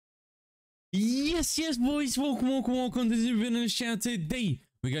Yes, boys. Welcome to the video channel. Today,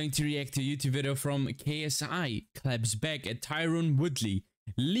 we're going to react to a YouTube video from KSI. Claps back at Tyron Woodley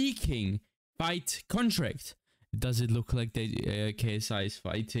leaking fight contract. Does it look like that KSI is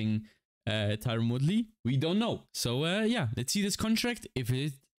fighting Tyron Woodley? We don't know. So, yeah, let's see this contract if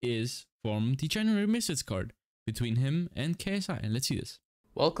it is from the January Misfits card between him and KSI. And let's see this.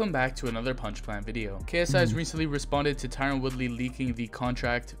 Welcome back to another Punch Plan video. KSI has recently responded to Tyron Woodley leaking the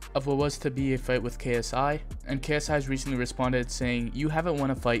contract of what was to be a fight with KSI, and KSI has recently responded saying, "You haven't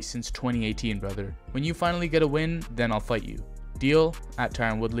won a fight since 2018, brother. When you finally get a win, then I'll fight you. Deal?" At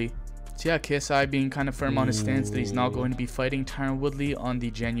Tyron Woodley. So yeah, KSI being kind of firm on his stance that he's not going to be fighting Tyron Woodley on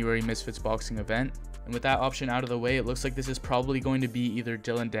the January Misfits boxing event. And with that option out of the way, it looks like this is probably going to be either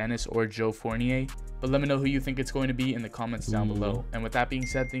Dylan Dennis or Joe Fournier. But let me know who you think it's going to be in the comments down below. And with that being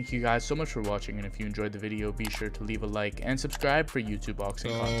said, thank you guys so much for watching. And if you enjoyed the video, be sure to leave a like and subscribe for YouTube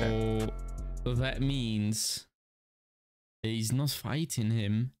boxing content. So that means he's not fighting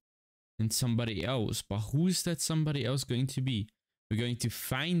him and somebody else. But who's that somebody else going to be? We're going to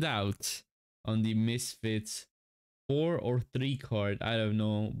find out on the Misfits 4 or 3 card. I don't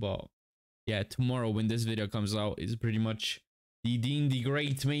know, but yeah, tomorrow when this video comes out is pretty much the Dean the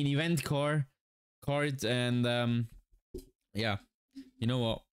Great main event card, and yeah, you know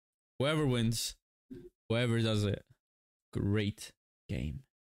what? Whoever wins, whoever does it, great game.